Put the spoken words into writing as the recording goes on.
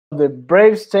The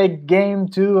Braves take Game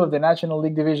 2 of the National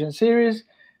League Division Series.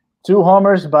 2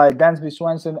 homers by Dansby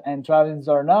Swanson and Travis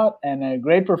d'Arnaud, and a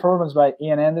great performance by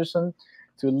Ian Anderson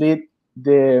to lead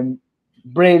the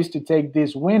Braves to take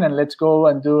this win. And let's go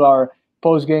and do our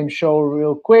post-game show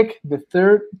real quick. The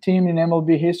third team in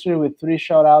MLB history with 3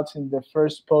 shutouts in the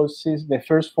first 4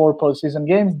 postseason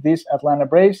games. These Atlanta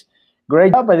Braves.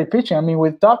 Great job by the pitching. I mean,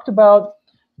 we've talked about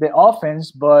the offense,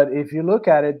 but if you look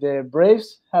at it, the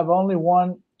Braves have only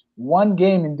won one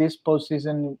game in this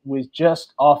postseason with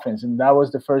just offense, and that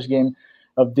was the first game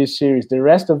of this series. The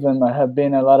rest of them have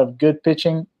been a lot of good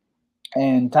pitching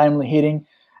and timely hitting,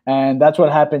 and that's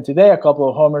what happened today. A couple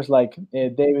of homers, like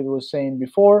David was saying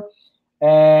before,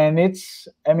 and it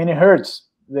hurts.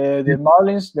 The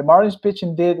Marlins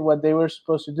pitching did what they were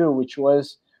supposed to do, which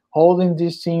was holding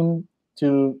this team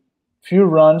to few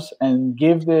runs and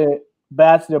give the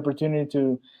bats the opportunity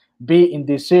to be in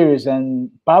this series. And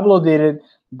Pablo did it.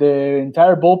 The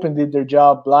entire bullpen did their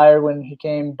job. Blyer when he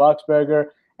came, Boxberger,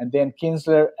 and then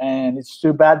Kinsler. And it's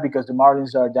too bad because the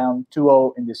Marlins are down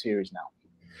 2-0 in the series now.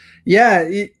 Yeah,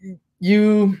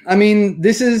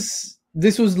 this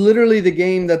was literally the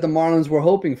game that the Marlins were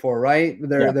hoping for, right?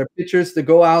 Their pitchers to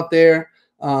go out there,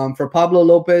 for Pablo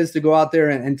Lopez to go out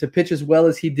there and to pitch as well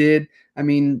as he did. I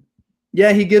mean,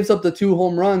 yeah, he gives up the 2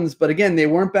 home runs, but again, they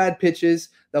weren't bad pitches.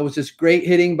 That was just great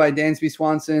hitting by Dansby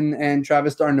Swanson and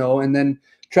Travis d'Arnaud. And then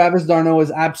Travis d'Arnaud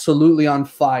is absolutely on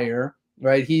fire,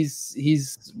 right?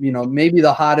 He's maybe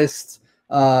the hottest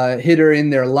hitter in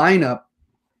their lineup.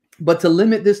 But to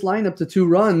limit this lineup to 2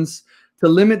 runs, to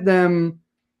limit them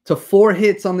to 4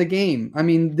 hits on the game, I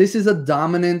mean, this is a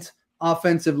dominant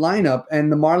offensive lineup,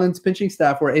 and the Marlins pitching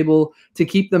staff were able to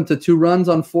keep them to 2 runs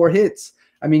on 4 hits.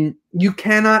 I mean, you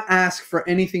cannot ask for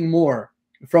anything more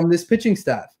from this pitching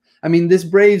staff. I mean, this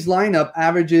Braves lineup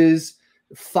averages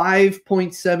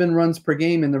 5.7 runs per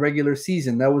game in the regular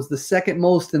season. That was the second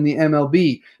most in the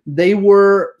MLB. They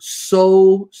were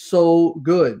so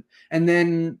good. And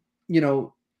then,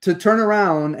 to turn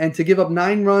around and to give up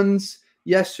 9 runs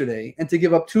yesterday and to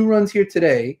give up 2 runs here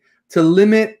today, to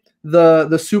limit the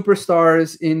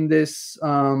superstars in this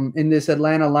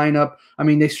Atlanta lineup. I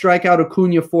mean, they strike out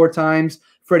Acuna 4 times.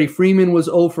 Freddie Freeman was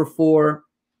 0 for 4.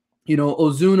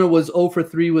 Ozuna was 0 for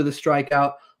 3 with a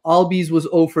strikeout. Albies was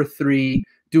 0 for 3.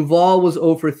 Duvall was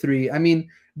 0 for 3. I mean,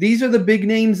 these are the big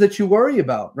names that you worry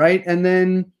about, right? And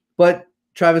then, but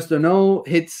Travis d'Arnaud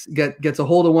gets a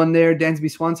hold of one there. Dansby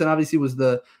Swanson obviously was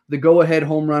the go-ahead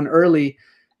home run early.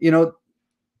 You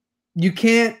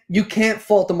can't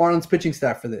fault the Marlins pitching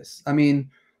staff for this. I mean,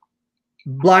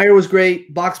 Blyer was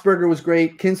great. Boxberger was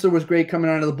great. Kinsler was great coming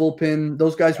out of the bullpen.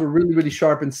 Those guys were really, really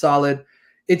sharp and solid.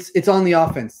 It's on the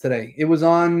offense today. It was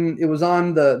on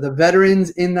the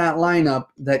veterans in that lineup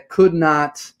that could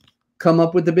not come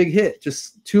up with the big hit.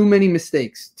 Just too many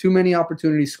mistakes, too many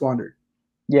opportunities squandered.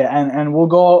 Yeah, and we'll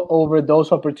go over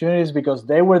those opportunities because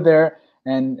they were there,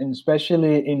 and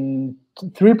especially in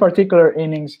 3 particular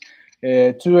innings,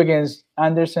 2 against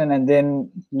Anderson, and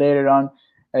then later on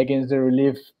against the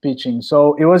relief pitching.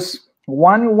 So it was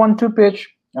 1-1-2 pitch,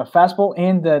 a fastball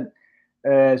in that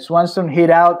Swanson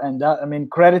hit out, and that, I mean,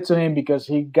 credit to him because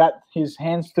he got his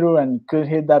hands through and could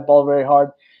hit that ball very hard,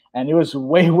 and it was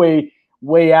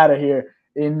way out of here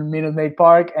in Minute Maid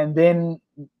Park. And then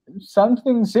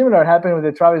something similar happened with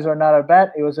the Travis d'Arnaud at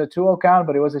bat. It was a 2-0 count,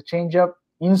 but it was a changeup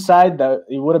inside that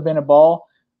it would have been a ball.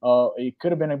 It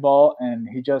could have been a ball, and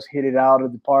he just hit it out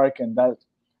of the park, and that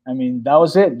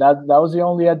was it. That was the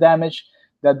only damage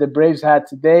that the Braves had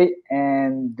today,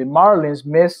 and the Marlins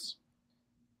missed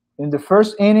in the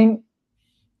first inning.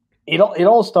 It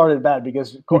all started bad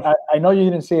because I know you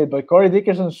didn't see it, but Corey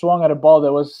Dickerson swung at a ball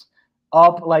that was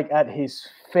up like at his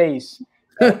face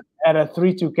at a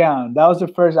 3-2 count. That was the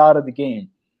first out of the game.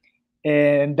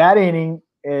 And that inning,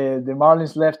 the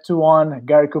Marlins left 2-on.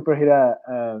 Gary Cooper hit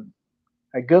a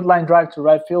good line drive to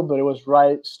right field, but it was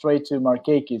right straight to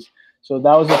Markakis. So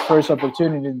that was the first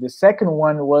opportunity. The second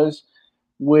one was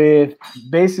with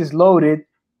bases loaded.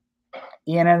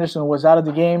 Ian Anderson was out of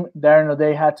the game. Darren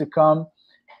O'Day had to come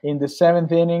in the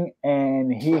 7th inning,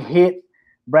 and he hit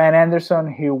Brian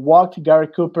Anderson. He walked Gary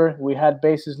Cooper. We had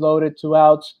bases loaded, 2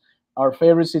 outs. Our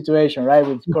favorite situation, right?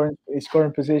 With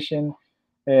scoring position,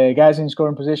 guys in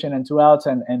scoring position and 2 outs,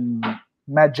 and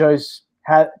Matt Joyce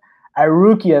had a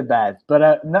rookie at bat,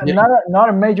 but not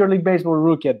a Major League Baseball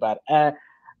rookie at bat.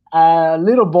 A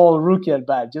little ball rookie at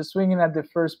bat, just swinging at the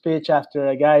first pitch after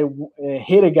a guy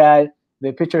hit a guy.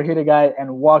 The pitcher hit a guy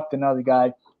and walked another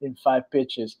guy in 5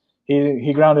 pitches.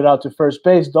 He grounded out to first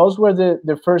base. Those were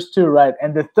the first 2, right?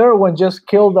 And the third one just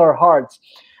killed our hearts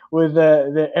with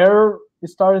the error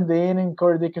starting the inning.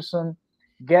 Corey Dickerson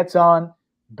gets on.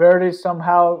 Birdie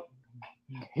somehow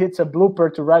hits a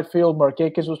blooper to right field.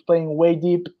 Marquez was playing way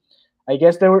deep. I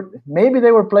guess they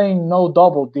were playing no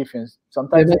double defense.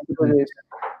 Sometimes they do this.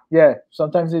 Yeah,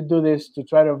 sometimes they do this to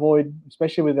try to avoid,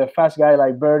 especially with a fast guy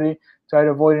like Birdie, try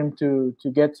to avoid him to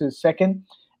get to second.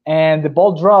 And the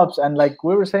ball drops, and like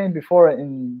we were saying before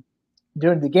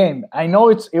during the game, I know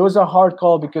it was a hard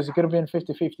call because it could have been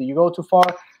 50-50. You go too far,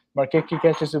 Marquez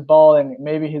catches the ball, and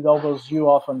maybe he doubles you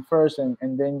off on first, and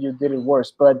then you did it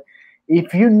worse. But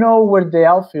if you know where the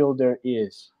outfielder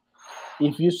is,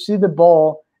 if you see the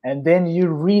ball and then you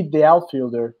read the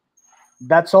outfielder,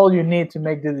 that's all you need to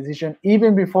make the decision,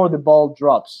 even before the ball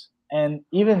drops. And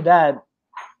even that,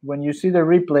 when you see the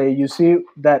replay, you see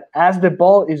that as the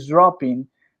ball is dropping,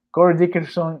 Corey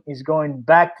Dickerson is going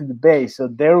back to the base. So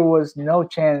there was no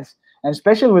chance, and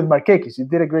especially with Marquez, he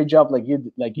did a great job, like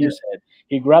you said.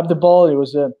 He grabbed the ball. It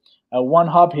was a one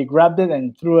hop. He grabbed it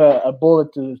and threw a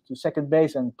bullet to second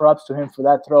base, and props to him for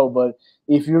that throw. But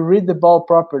if you read the ball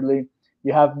properly,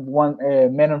 you have one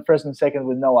man on first and second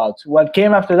with no outs. What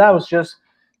came after that was just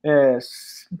 5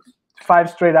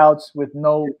 straight outs with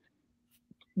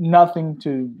nothing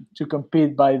to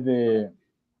compete by the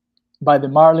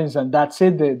Marlins, and that's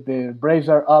it. The Braves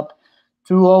are up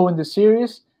 2-0 in the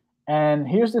series. And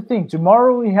here's the thing: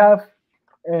 tomorrow we have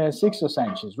Sixto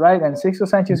Sanchez, right? And Sixto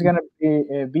Sanchez is going to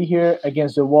be here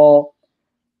against the wall,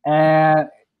 and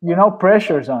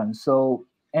pressure's on. So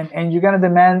and you're going to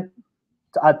demand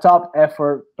a top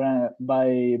effort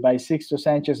by Sixto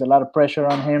Sanchez, a lot of pressure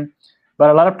on him, but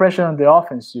a lot of pressure on the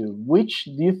offense too. Which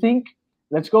do you think?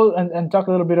 Let's go and talk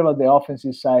a little bit about the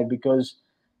offensive side, because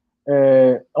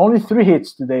only 3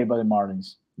 hits today by the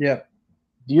Marlins. Yeah.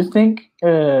 Do you think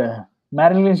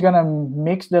Mattingly's going to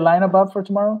mix the lineup up for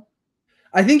tomorrow?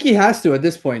 I think he has to at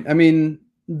this point. I mean,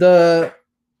 the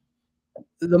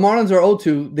Marlins are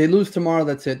 0-2. They lose tomorrow.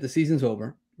 That's it. The season's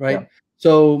over, right? Yeah.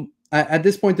 So at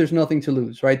this point, there's nothing to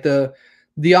lose, right? The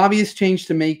obvious change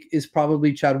to make is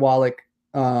probably Chad Wallach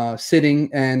sitting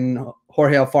and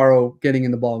Jorge Alfaro getting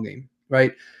in the ball game,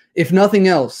 right? If nothing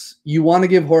else, you want to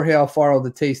give Jorge Alfaro the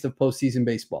taste of postseason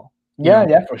baseball.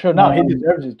 Yeah, for sure. No, he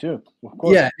deserves it too, of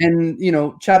course. Yeah, and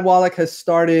Chad Wallach has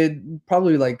started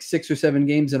probably like 6 or 7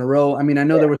 games in a row. I mean, I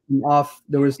know there was some off.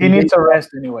 He needs a rest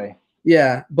anyway.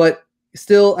 Yeah, but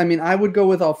still, I mean, I would go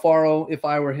with Alfaro if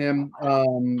I were him,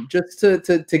 just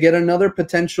to get another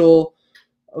potential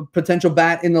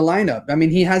bat in the lineup. I mean,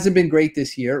 he hasn't been great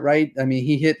this year, right? I mean,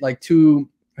 he hit like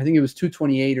I think it was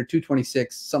 228 or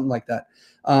 226, something like that.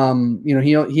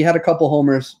 He had a couple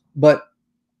homers, but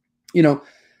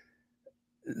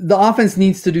the offense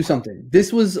needs to do something.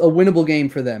 This was a winnable game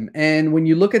for them. And when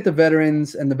you look at the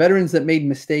veterans and the veterans that made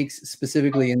mistakes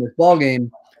specifically in this ball game,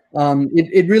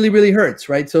 it really, really hurts,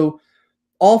 right? So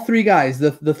all 3 guys,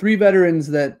 the 3 veterans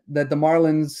that the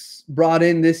Marlins brought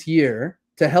in this year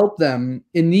to help them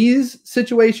in these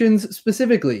situations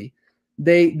specifically,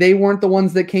 they weren't the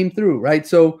ones that came through, right?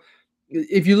 So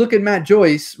if you look at Matt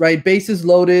Joyce, right, bases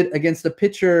loaded against a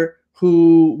pitcher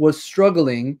who was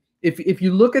struggling. If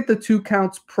you look at the 2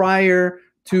 counts prior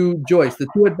to Joyce, the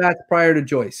 2 at-bats prior to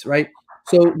Joyce, right?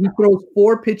 So he throws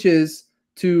 4 pitches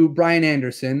to Brian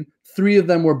Anderson. 3 of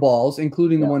them were balls,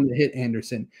 including the one that hit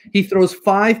Anderson. He throws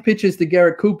 5 pitches to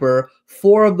Garrett Cooper.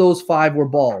 4 of those 5 were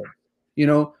balls.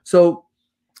 So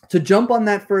to jump on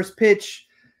that first pitch,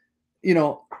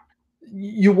 you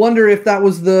wonder if that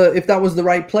was the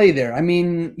right play there. I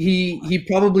mean, he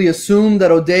probably assumed that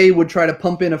O'Day would try to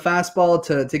pump in a fastball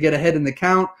to get ahead in the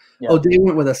count. Yeah. O'Day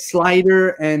went with a slider,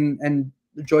 and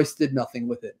Joyce did nothing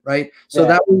with it, right? So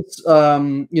that was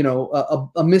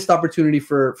a missed opportunity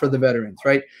for the veterans,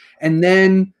 right? And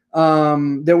then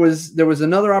there was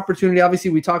another opportunity. Obviously,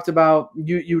 we talked about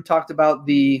you talked about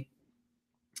the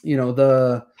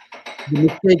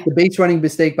mistake, the base running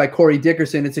mistake by Corey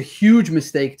Dickerson. It's a huge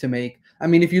mistake to make. I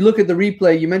mean, if you look at the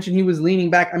replay, you mentioned he was leaning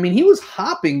back. I mean, he was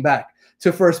hopping back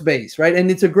to first base, right?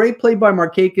 And it's a great play by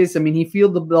Marquez. I mean, he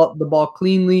fielded the ball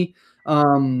cleanly,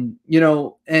 but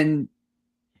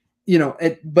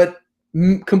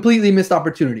completely missed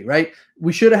opportunity, right?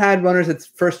 We should have had runners at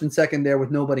first and second there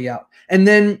with nobody out. And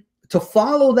then to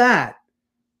follow that,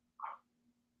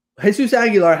 Jesus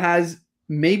Aguilar has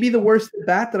maybe the worst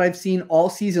bat that I've seen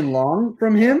all season long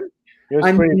from him. It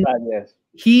was pretty bad, yes.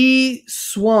 He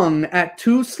swung at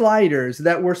 2 sliders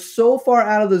that were so far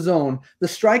out of the zone. The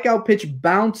strikeout pitch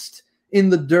bounced in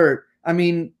the dirt. I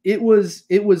mean, it was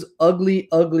ugly,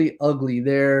 ugly, ugly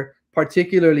there,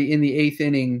 particularly in the 8th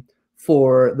inning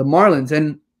for the Marlins.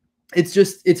 And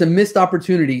it's a missed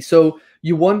opportunity. So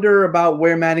you wonder about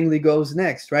where Mattingly goes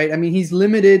next, right? I mean, he's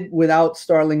limited without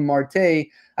Starling Marte.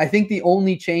 I think the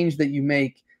only change that you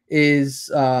make is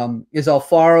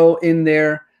Alfaro in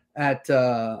there at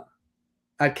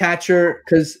catcher,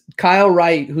 because Kyle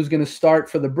Wright, who's going to start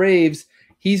for the Braves,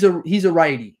 he's a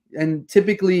righty, and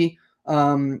typically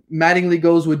Mattingly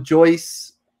goes with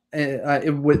Joyce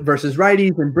versus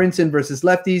righties and Brinson versus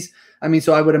lefties. I mean,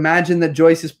 so I would imagine that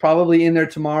Joyce is probably in there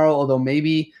tomorrow, although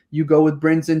maybe you go with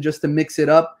Brinson just to mix it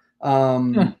up.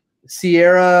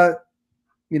 Sierra,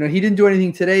 he didn't do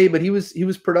anything today, but he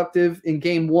was productive in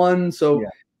game one. So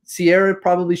Sierra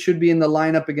probably should be in the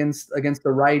lineup against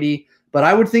the righty. But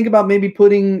I would think about maybe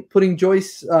putting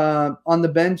Joyce on the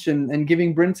bench and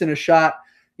giving Brinson a shot.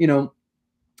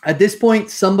 At this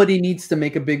point, somebody needs to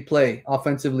make a big play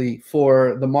offensively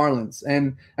for the Marlins.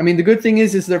 And I mean, the good thing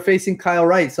is they're facing Kyle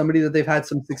Wright, somebody that they've had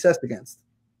some success against.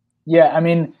 Yeah, I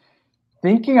mean,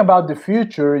 thinking about the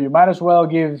future, you might as well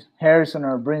give Harrison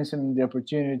or Brinson the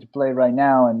opportunity to play right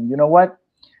now. And you know what?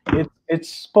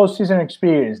 It's postseason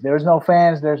experience. There's no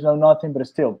fans, there's no nothing, but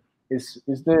still, it's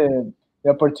the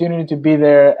opportunity to be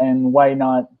there. And why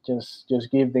not just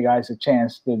give the guys a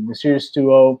chance? The series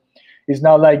 2-0 is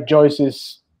not like Joyce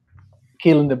is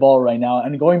killing the ball right now.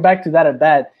 And going back to that at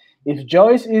bat, if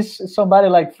Joyce is somebody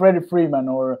like Freddie Freeman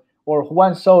or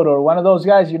Juan Soto or one of those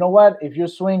guys, you know what? If you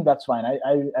swing, that's fine.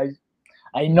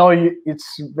 I know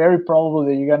it's very probable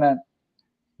that you're gonna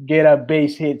get a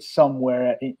base hit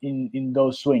somewhere in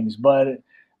those swings. But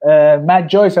Matt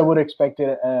Joyce, I would expect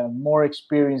more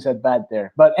experience at bat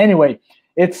there. But anyway,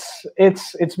 it's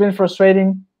been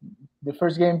frustrating. The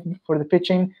first game for the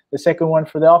pitching, the second one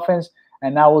for the offense,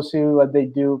 and now we'll see what they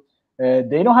do.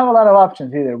 They don't have a lot of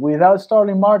options either. Without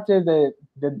Starling Marte, the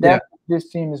depth of this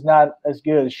team is not as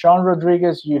good. Sean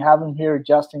Rodriguez, you have him here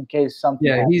just in case something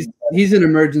happens. He's an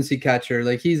emergency catcher.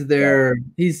 Like, he's there.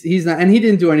 Yeah. He's not, and he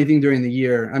didn't do anything during the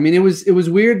year. I mean, it was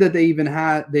weird that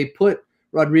they put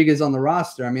Rodriguez on the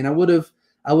roster. I mean, I would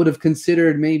have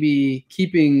considered maybe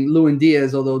keeping Lewin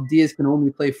Diaz, although Diaz can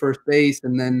only play first base,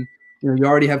 and then you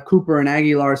already have Cooper and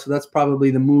Aguilar, so that's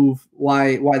probably the move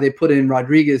why they put in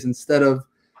Rodriguez instead of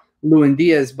Lewin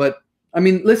Diaz. But I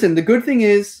mean, listen, the good thing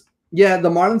is, the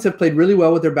Marlins have played really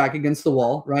well with their back against the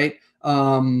wall, right?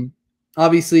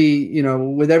 Obviously,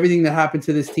 with everything that happened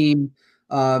to this team,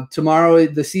 tomorrow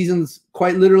the season's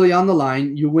quite literally on the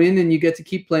line. You win and you get to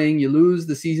keep playing. You lose,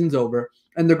 the season's over.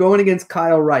 And they're going against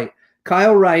Kyle Wright.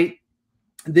 Kyle Wright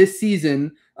this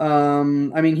season, I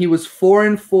mean, he was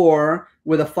 4-4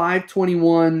 with a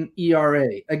 5.21 ERA.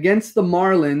 Against the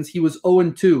Marlins, he was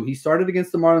 0-2. He started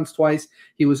against the Marlins twice.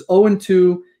 He was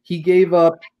 0-2. He gave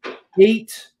up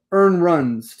 8 earned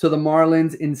runs to the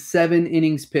Marlins in 7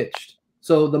 innings pitched.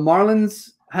 So the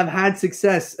Marlins have had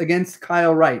success against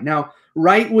Kyle Wright. Now,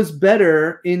 Wright was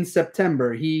better in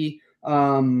September. He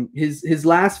his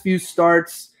last few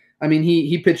starts, I mean,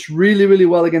 he pitched really, really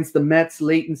well against the Mets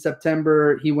late in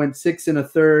September. He went 6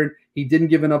 1/3. He didn't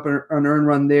give up an earned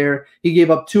run there. He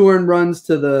gave up 2 earned runs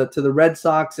to the Red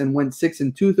Sox and went 6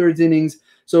 2/3 innings.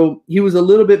 So he was a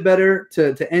little bit better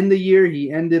to end the year.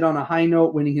 He ended on a high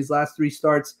note, winning his last 3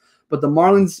 starts. But the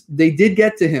Marlins, they did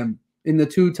get to him in the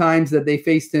 2 times that they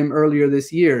faced him earlier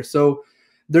this year. So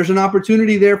there's an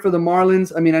opportunity there for the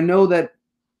Marlins. I mean, I know that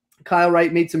Kyle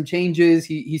Wright made some changes.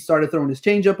 He started throwing his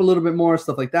changeup a little bit more,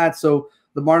 stuff like that. So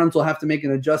the Marlins will have to make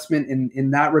an adjustment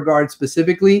in that regard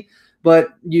specifically. But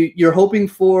you're hoping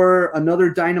for another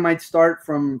dynamite start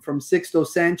from Sixto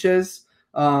Sanchez.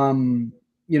 And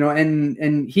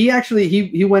he actually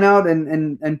he went out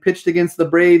and pitched against the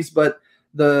Braves, but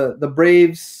the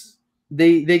Braves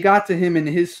they got to him in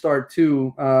his start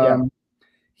too.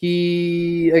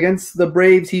 He against the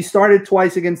Braves, he started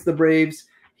twice against the Braves.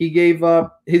 He gave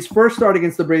up his first start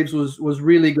against the Braves was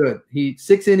really good.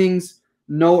 6 innings,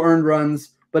 no earned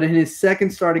runs. But in his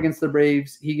second start against the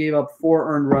Braves, he gave up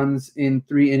 4 earned runs in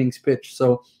 3 innings pitched.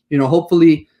 So,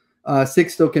 hopefully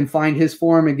Sixto can find his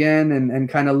form again and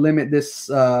kind of limit this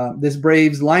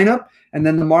Braves lineup. And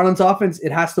then the Marlins offense,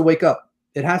 it has to wake up.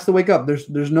 It has to wake up.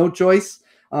 There's no choice.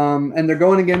 And they're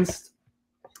going against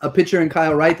a pitcher in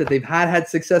Kyle Wright that they've had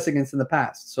success against in the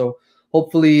past. So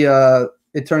hopefully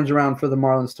it turns around for the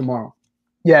Marlins tomorrow.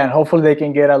 Yeah, and hopefully they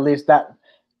can get at least that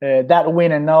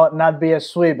win and not be a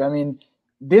sweep. I mean,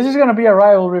 this is going to be a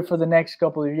rivalry for the next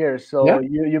couple of years, so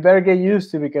you better get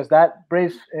used to it, because that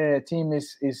Braves team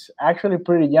is actually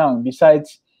pretty young.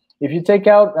 Besides, if you take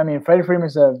out, I mean, Freddie Freeman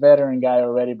is a veteran guy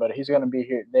already, but he's going to be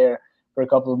there for a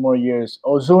couple of more years.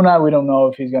 Ozuna, we don't know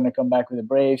if he's going to come back with the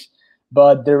Braves,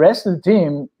 but the rest of the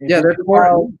team,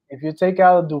 if you take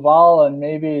out Duvall and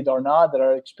maybe Darnot, that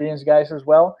are experienced guys as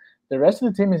well, the rest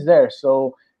of the team is there.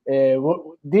 So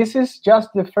this is just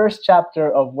the first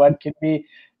chapter of what could be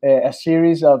a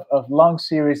series of long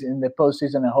series in the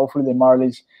postseason, and hopefully the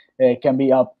Marlins can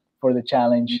be up for the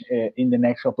challenge in the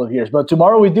next couple of years. But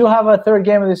tomorrow we do have a third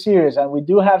game of the series, and we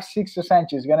do have Sixto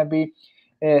Sanchez. It's going to be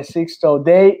Sixto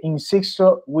Day. In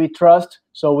Sixto we trust,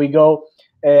 so we go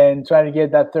and try to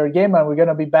get that third game, and we're going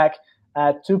to be back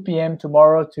at 2 p.m.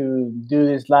 tomorrow to do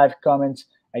these live comments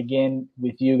again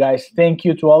with you guys. Thank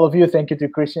you to all of you. Thank you to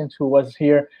Christian, who was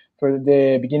here for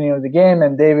the beginning of the game,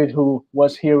 and David, who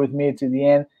was here with me to the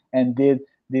end and did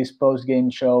this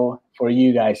post-game show for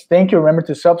you guys. Thank you. Remember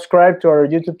to subscribe to our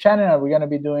YouTube channel, and we're going to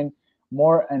be doing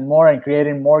more and more and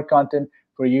creating more content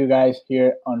for you guys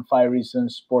here on 5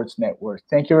 Reasons Sports Network.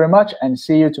 Thank you very much, and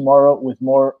see you tomorrow with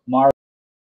more Marlins.